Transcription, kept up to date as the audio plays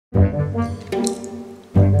Really?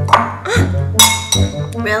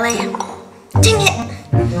 Dang it!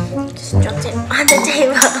 Just dropped it on the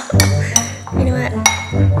table. You know what?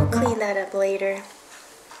 We'll clean that up later.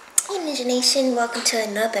 Hey Ninja Nation, welcome to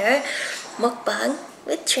another mukbang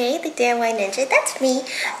with Trey, the DIY Ninja. That's me.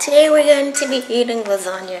 Today we're going to be eating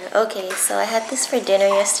lasagna. Okay, so I had this for dinner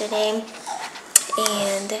yesterday,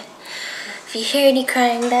 and if you hear any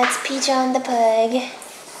crying, that's P-John the pug.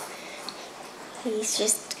 He's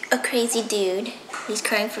just a crazy dude. He's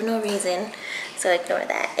crying for no reason, so ignore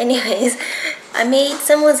that. Anyways, I made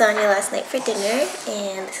some lasagna last night for dinner,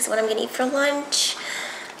 and this is what I'm gonna eat for lunch.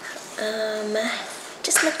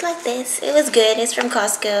 Just looked like this. It was good. It's from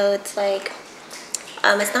Costco. It's like,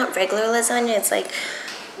 it's not regular lasagna. It's like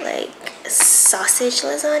sausage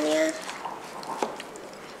lasagna.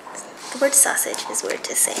 The word sausage is weird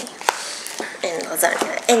to say in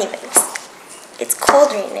lasagna. Anyways, it's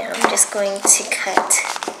cold right now. I'm just going to cut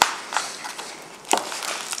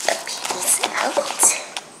a piece out.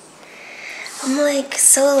 I'm like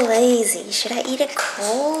so lazy. Should I eat it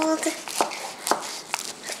cold?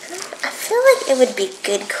 I feel like it would be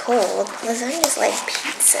good cold. Lasagna is like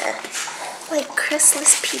pizza, like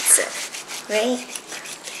crustless pizza, right?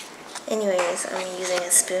 Anyways, I'm using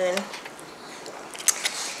a spoon.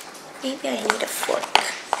 Maybe I need a fork.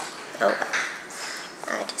 Oh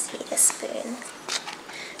well, I just need a spoon.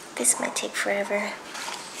 This might take forever.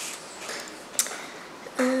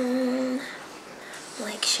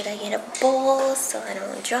 Like, should I get a bowl so I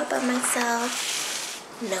don't drop on myself?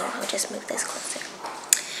 No, I'll just move this closer.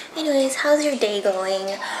 Anyways, how's your day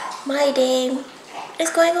going? My day is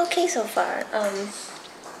going okay so far.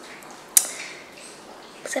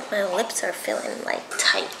 Except my lips are feeling like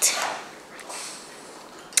tight.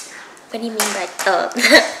 What do you mean by, oh,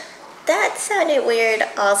 that sounded weird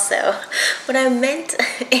also. What I meant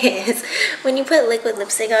is when you put liquid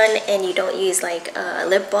lipstick on and you don't use like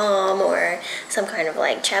lip balm or some kind of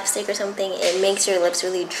like chapstick or something, it makes your lips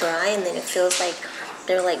really dry and then it feels like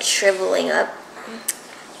they're like shriveling up.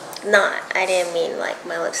 I didn't mean like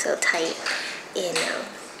my lips so tight, you know.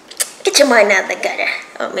 Get your mind out of the gutter.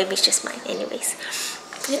 Oh, maybe it's just mine. Anyways,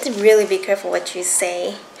 you have to really be careful what you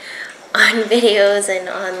say on videos and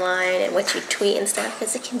online and what you tweet and stuff,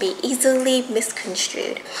 because it can be easily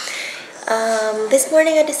misconstrued. This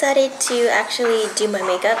morning I decided to actually do my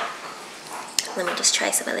makeup. Let me just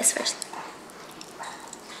try some of this first.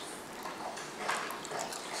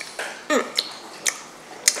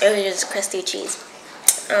 It was just crusty cheese.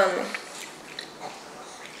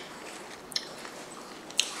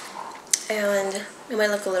 And it might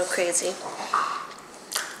look a little crazy.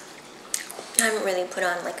 I haven't really put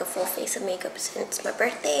on like a full face of makeup since my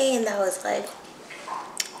birthday, and that was like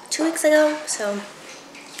 2 weeks ago, so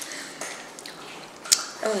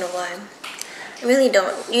I don't know why. I really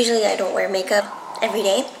don't. Usually I don't wear makeup every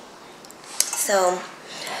day, so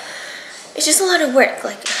it's just a lot of work.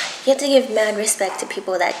 Like, you have to give mad respect to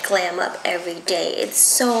people that glam up every day. It's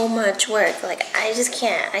so much work. Like, I just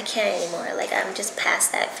can't. I can't anymore. Like, I'm just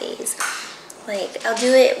past that phase. Like, I'll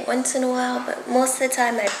do it once in a while, but most of the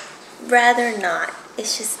time I'd rather not.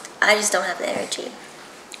 It's just, I just don't have the energy.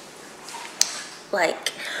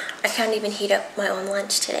 Like, I can't even heat up my own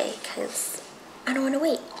lunch today because I don't want to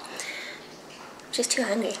wait. I'm just too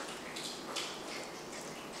hungry.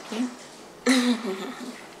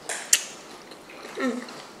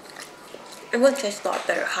 It would taste a lot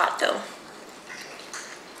better hot though.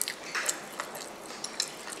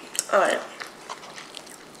 Alright.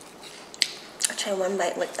 I'll try one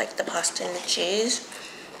bite with like the pasta and the cheese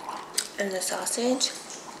and the sausage.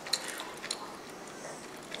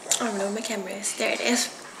 I don't know where my camera is. There it is.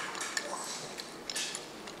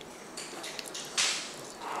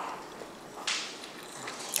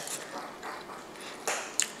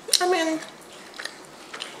 I mean,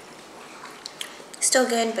 still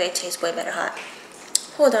good, but it tastes way better hot.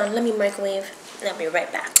 Hold on, let me microwave and I'll be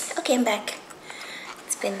right back. Okay, I'm back.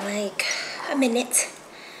 It's been like a minute.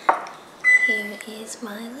 Here is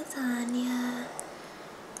my lasagna.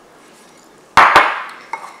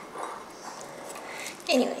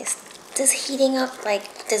 Anyways, does heating up,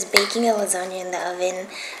 like, does baking a lasagna in the oven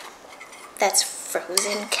that's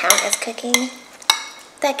frozen count as cooking?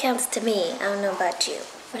 That counts to me. I don't know about you.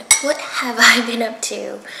 What have I been up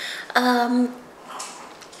to?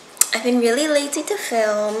 I've been really lazy to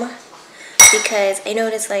film because I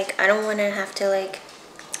noticed like I don't want to have to like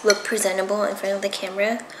look presentable in front of the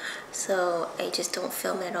camera, so I just don't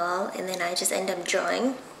film at all, and then I just end up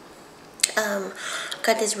drawing.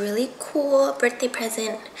 Got this really cool birthday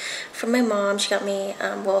present from my mom. She got me,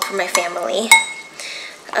 well, from my family.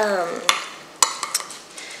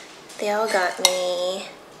 They all got me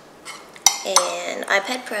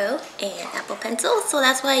iPad Pro and Apple Pencil, so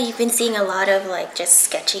that's why you've been seeing a lot of like just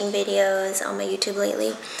sketching videos on my YouTube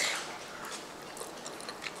lately.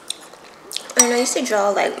 And I used to draw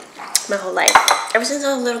like my whole life. Ever since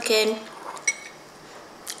I was a little kid,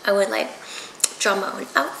 I would like draw my own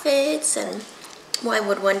outfits, and I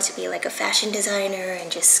would want to be like a fashion designer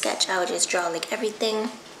and just sketch. I would just draw like everything.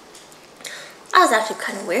 I was actually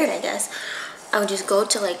kind of weird, I guess. I would just go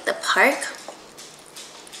to like the park.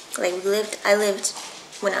 Like I lived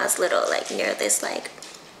when I was little, like near this like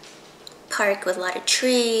park with a lot of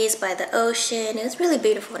trees by the ocean. It was really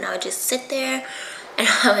beautiful, and I would just sit there and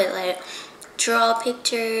I would like draw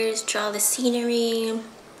pictures, draw the scenery,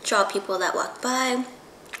 draw people that walk by,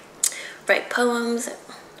 write poems. It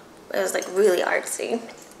was like really artsy.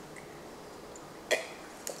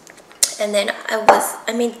 And then I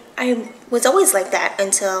was always like that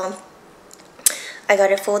until I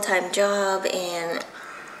got a full-time job, and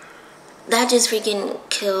that just freaking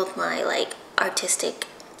killed my like artistic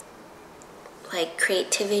like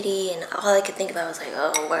creativity, and all I could think about was like,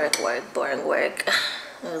 oh, work, boring work.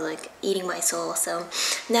 It was like eating my soul. So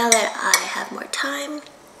now that I have more time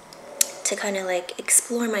to kind of like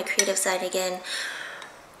explore my creative side again,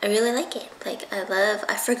 I really like it. Like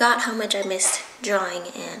I forgot how much I missed drawing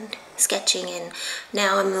and sketching, and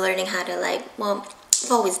now I'm learning how to like, well,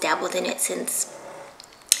 I've always dabbled in it since,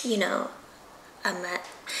 you know, I'm an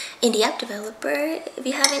indie app developer. If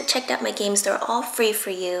you haven't checked out my games, they're all free for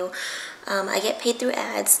you. I get paid through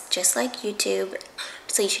ads, just like YouTube,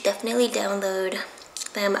 so you should definitely download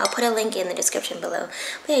them. I'll put a link in the description below.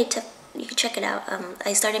 But yeah, you can check it out.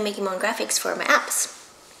 I started making my own graphics for my apps,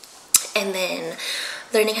 and then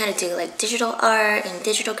learning how to do like digital art and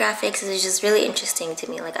digital graphics is just really interesting to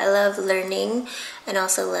me. Like I love learning and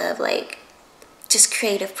also love like just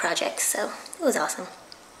creative projects, so it was awesome.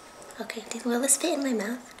 Okay, will this fit in my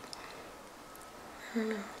mouth? I don't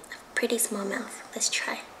know. A pretty small mouth. Let's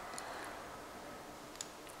try.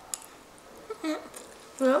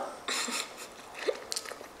 No.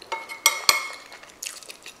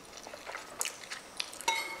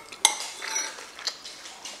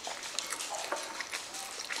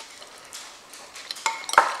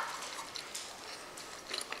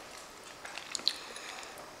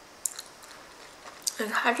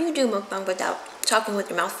 How do you do mukbang without talking with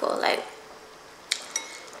your mouth full? Like,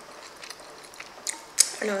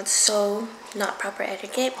 I know it's so not proper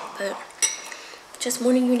etiquette, but just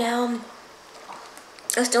warning you now,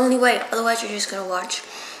 that's the only way. Otherwise, you're just gonna watch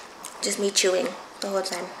just me chewing the whole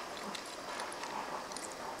time.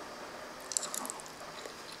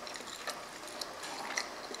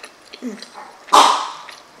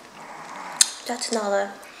 That's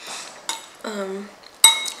Nala.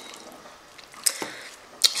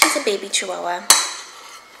 She's a baby chihuahua.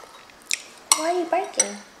 Why are you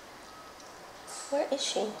barking? Where is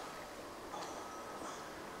she?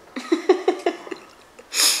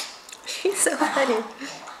 She's so funny.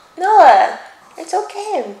 Noah, it's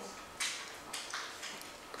okay.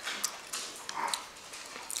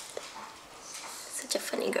 Such a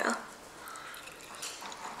funny girl.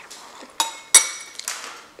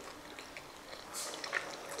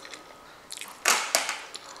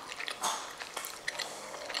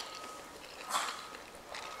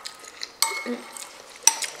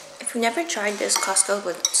 If you've never tried this Costco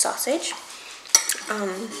with sausage,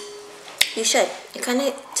 you should. It kind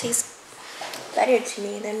of tastes better to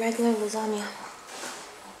me than regular lasagna.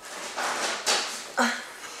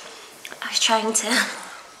 I was trying to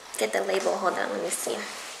get the label. Hold on, let me see.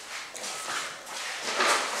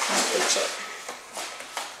 Reach it.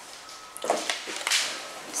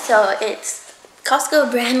 So it's Costco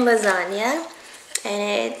brand lasagna,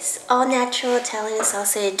 and it's all natural Italian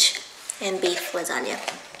sausage and beef lasagna.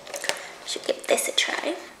 Should give this a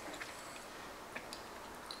try.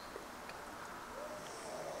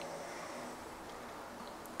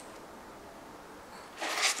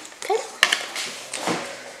 Okay.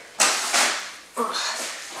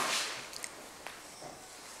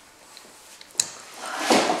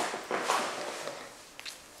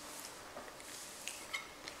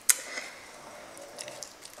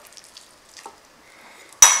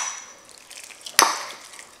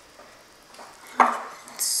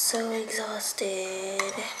 So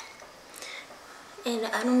exhausted, and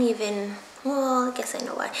I don't even, well, I guess I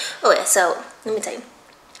know why. Oh yeah, so let me tell you,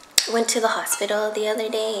 I went to the hospital the other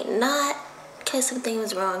day, not because something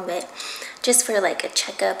was wrong, but just for like a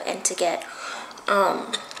checkup and to get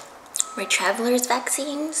my traveler's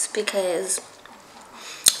vaccines, because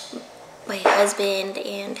my husband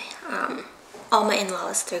and all my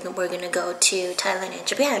in-laws, we're gonna go to Thailand and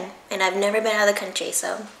Japan, and I've never been out of the country,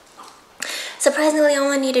 so Surprisingly, I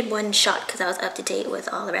only needed one shot because I was up to date with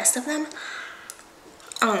all the rest of them.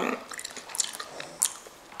 And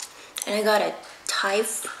I got a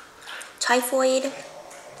typhoid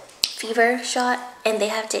fever shot, and they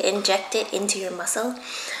have to inject it into your muscle.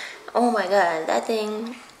 Oh my god, that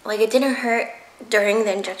thing, like, it didn't hurt during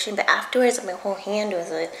the injection, but afterwards my whole hand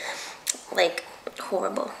was like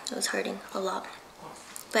horrible. It was hurting a lot.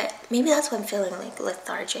 But maybe that's why I'm feeling like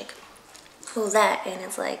lethargic. Well, that, and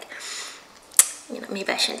it's like, you know,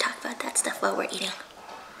 maybe I shouldn't talk about that stuff while we're eating.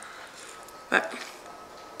 But,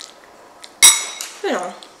 you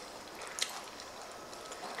know,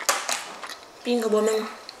 being a woman,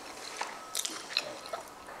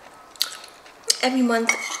 every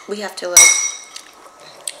month we have to like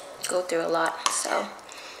go through a lot. So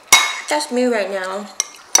that's me right now.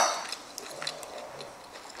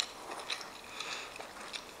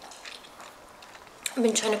 I've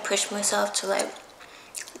been trying to push myself to like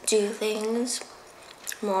do things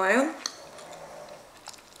more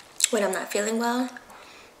when I'm not feeling well.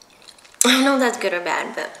 I don't know if that's good or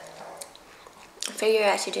bad, but I figure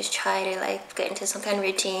I should just try to like get into some kind of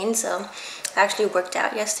routine. So I actually worked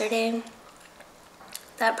out yesterday.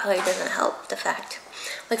 That probably doesn't help the fact.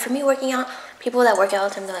 Like for me, working out, people that work out all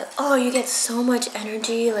the time, they're like, oh, you get so much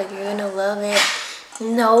energy, like you're gonna love it.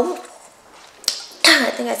 No.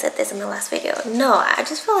 I think I said this in my last video. No, I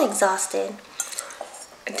just feel exhausted.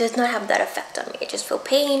 It does not have that effect on me. I just feel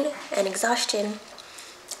pain and exhaustion.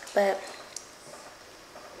 But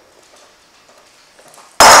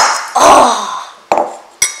oh,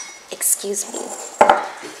 excuse me.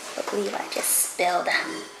 I believe I just spilled.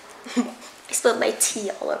 I spilled my tea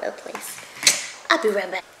all over the place. I'll be right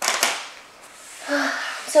back.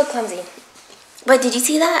 So clumsy. But did you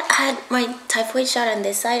see that? I had my typhoid shot on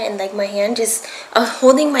this side, and like my hand just, I was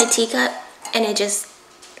holding my teacup and it just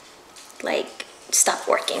like stopped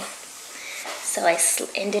working. So I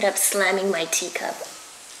ended up slamming my teacup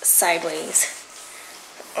sideways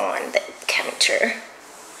on the counter.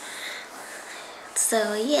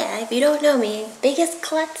 So yeah, if you don't know me, biggest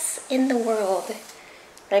klutz in the world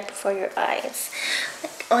right before your eyes.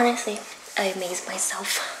 Like, honestly, I amaze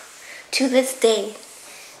myself to this day.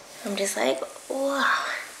 I'm just like, wow,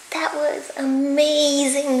 that was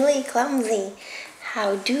amazingly clumsy.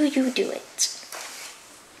 How do you do it?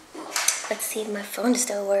 Let's see if my phone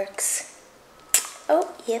still works.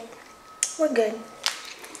 Oh, yep, we're good.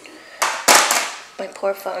 My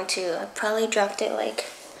poor phone too. I probably dropped it like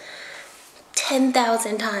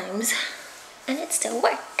 10,000 times and it still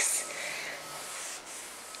works.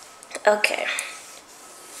 Okay.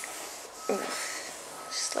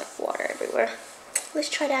 Just like water everywhere. Let's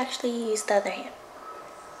try to actually use the other hand.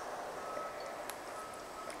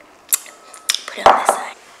 Put it on this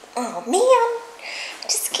side. Oh man, I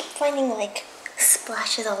just keep finding like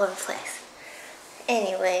splashes all over the place.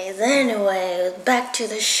 Anyways, back to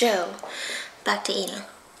the show. Back to eating.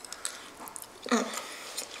 I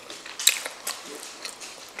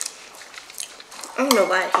don't know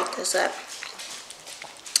why I heat this up.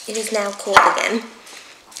 It is now cold again.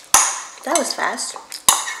 That was fast.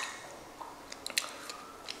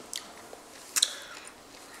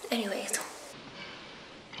 Anyways.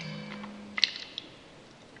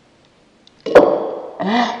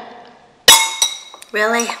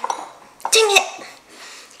 Really? Dang it!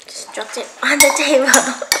 Just dropped it on the table.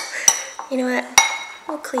 You know what?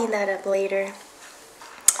 We'll clean that up later.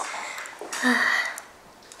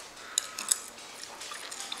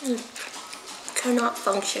 Cannot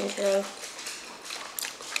function today.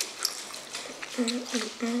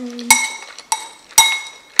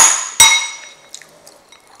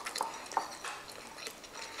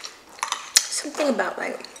 Something about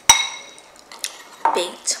like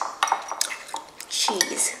baked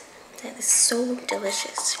cheese that is so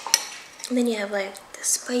delicious. And then you have like the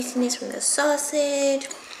spiciness from the sausage,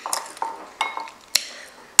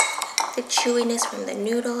 the chewiness from the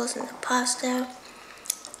noodles and the pasta.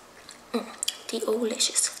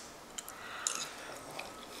 Delicious.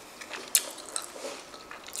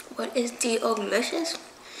 What is delicious?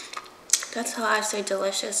 That's how I say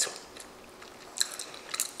delicious.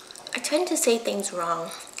 I tend to say things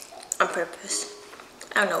wrong on purpose.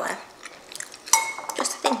 I don't know why.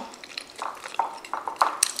 Just a thing.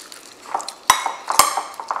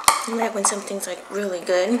 Like when something's like really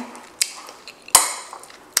good,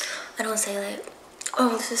 I don't say like,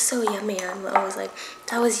 oh, this is so yummy. I'm always like,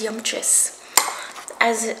 that was yumptious.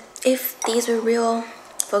 As if these were real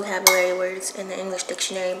vocabulary words in the English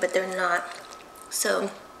dictionary, but they're not. So I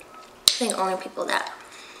think only people that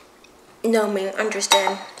know me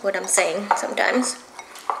understand what I'm saying sometimes.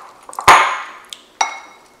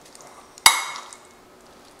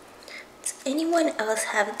 It's anyone else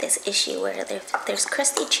have this issue where there's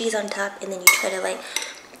crusty cheese on top and then you try to like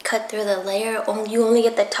cut through the layer, you only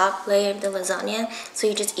get the top layer of the lasagna, so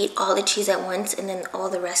you just eat all the cheese at once and then all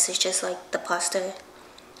the rest is just like the pasta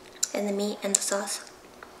and the meat and the sauce?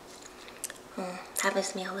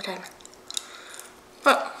 Happens to me all the time.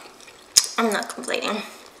 But I'm not complaining.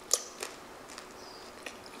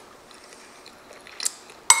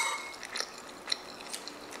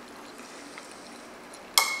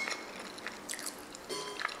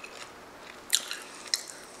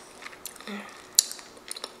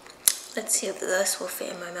 Let's see if this will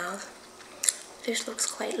fit in my mouth. This looks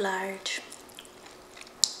quite large.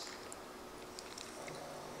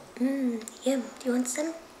 Yum. Do you want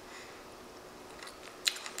some?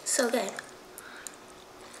 So good.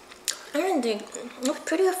 I don't think it's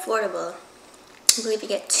pretty affordable. I believe you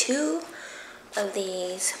get 2 of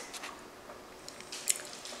these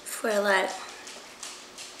for like,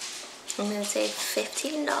 I'm gonna say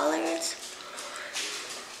 $15.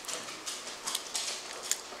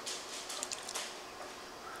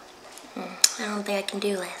 I don't think I can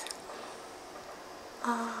do less.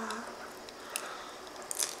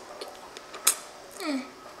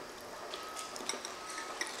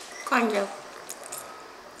 Kind of.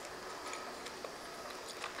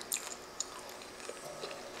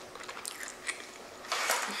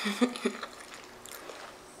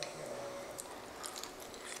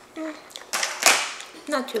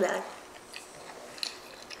 Not too bad.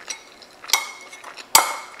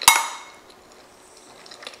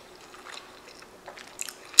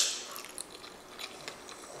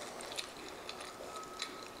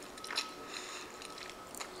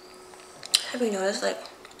 Have you noticed, like,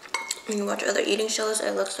 when you watch other eating shows,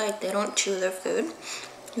 it looks like they don't chew their food.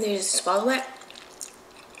 They just swallow it.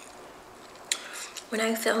 When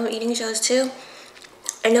I film eating shows too,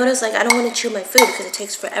 I notice like I don't want to chew my food because it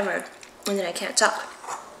takes forever and then I can't talk.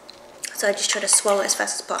 So I just try to swallow as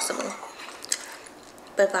fast as possible.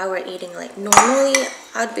 But if I were eating like normally,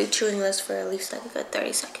 I'd be chewing this for at least like a good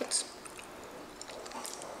 30 seconds.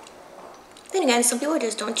 Then again, some people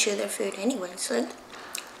just don't chew their food anyway. So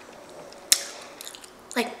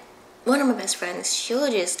like one of my best friends, she'll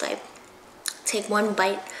just like take one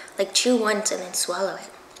bite, like chew once and then swallow it.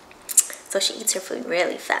 So she eats her food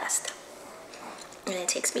really fast. And it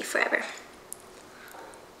takes me forever.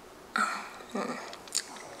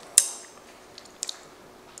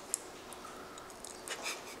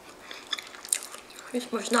 This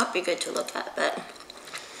must not be good to look at, but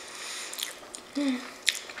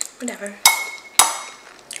whatever.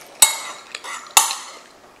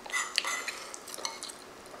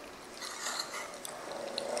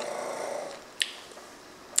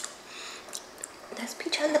 That's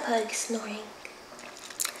Peach on the pug snoring.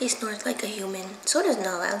 He snores like a human. So does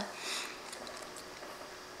Nala.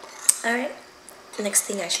 Alright. Next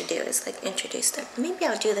thing I should do is like introduce them. Maybe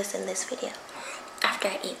I'll do this in this video. After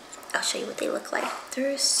I eat, I'll show you what they look like.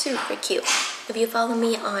 They're super cute. If you follow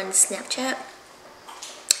me on Snapchat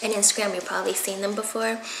and Instagram, you've probably seen them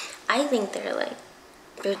before. I think they're like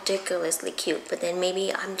ridiculously cute. But then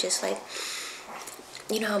maybe I'm just like,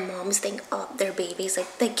 you know how moms think, oh, their baby's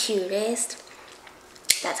like the cutest?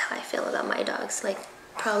 That's how I feel about my dogs. Like,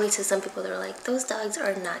 probably to some people they're like, those dogs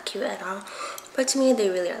are not cute at all. But to me, they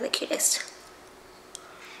really are the cutest.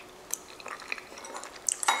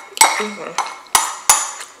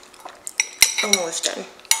 Almost done.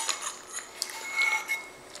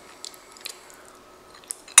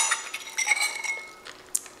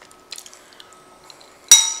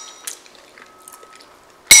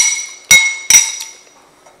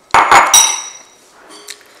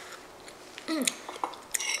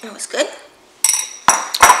 That was good.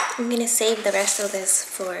 I'm gonna save the rest of this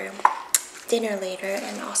for dinner later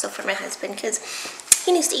and also for my husband because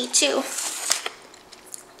he needs to eat too.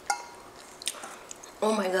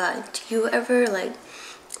 Oh my god, do you ever like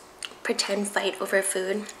pretend fight over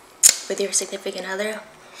food with your significant other?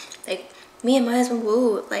 Like me and my husband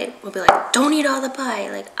will be like, don't eat all the pie.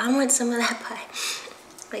 Like I want some of that pie.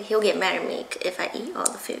 Like he'll get mad at me if I eat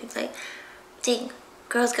all the food. Like, dang,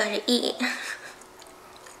 girls gotta eat.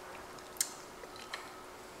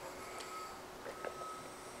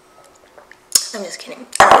 I'm just kidding.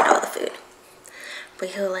 I'll eat all the food. But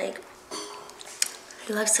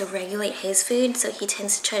he loves to regulate his food, so he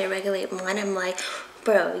tends to try to regulate mine. I'm like,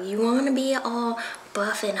 bro, you want to be all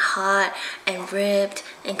buff and hot and ripped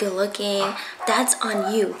and good looking? That's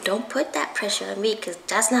on you. Don't put that pressure on me because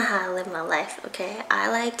that's not how I live my life, okay? I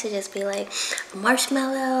like to just be like a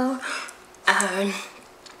marshmallow,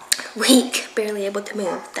 weak, barely able to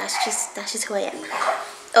move. That's just who I am.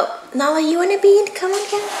 Oh, Nala, you want to come on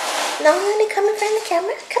camera? Nala, you want to come in front of the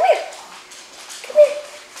camera? Come here.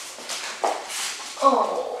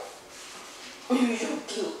 Oh, you're so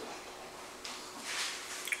cute.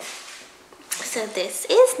 So this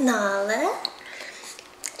is Nala.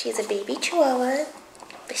 She's a baby chihuahua,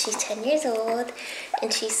 but she's 10 years old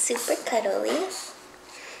and she's super cuddly.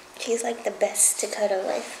 She's like the best to cuddle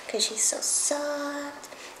with because she's so soft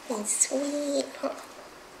and sweet.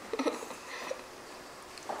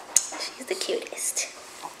 She's the cutest.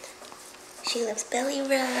 She loves belly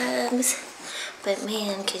rubs, but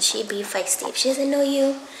man, can she be feisty. If she doesn't know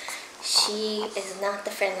you, she is not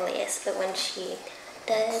the friendliest, but when she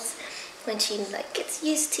does, when she like gets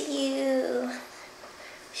used to you,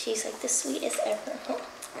 she's like the sweetest ever.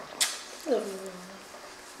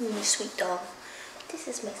 My sweet doll. This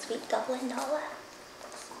is my sweet darling Nala.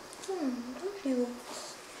 Love you.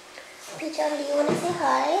 Pigeon, do you want to say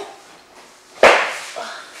hi?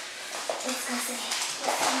 Oh, let's go say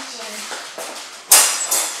pigeon.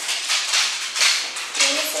 Do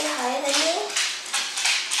you want to say hi, honey?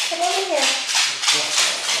 Come over here.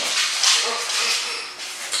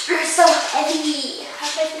 You're so heavy. How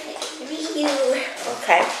about I carry you?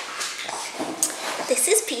 Okay. This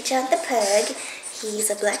is Pigeon the pug.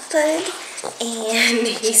 He's a black pug and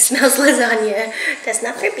he smells lasagna. That's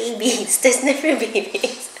not for babies. That's not for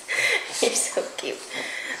babies. You're so cute.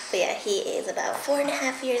 But yeah, he is about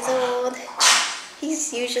 4.5 years old.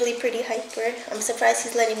 He's usually pretty hyper. I'm surprised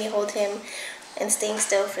he's letting me hold him and staying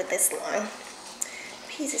still for this long.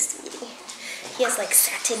 He's a sweetie. He has like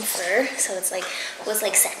satin fur, so it's like what's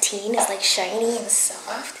like sateen is like shiny and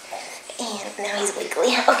soft. And now he's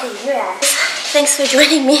wiggly. Okay, you're out. Thanks for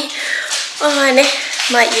joining me on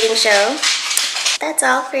my eating show. That's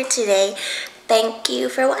all for today. Thank you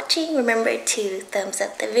for watching. Remember to thumbs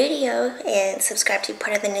up the video and subscribe to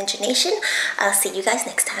Part of the Ninja Nation. I'll see you guys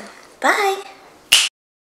next time. Bye!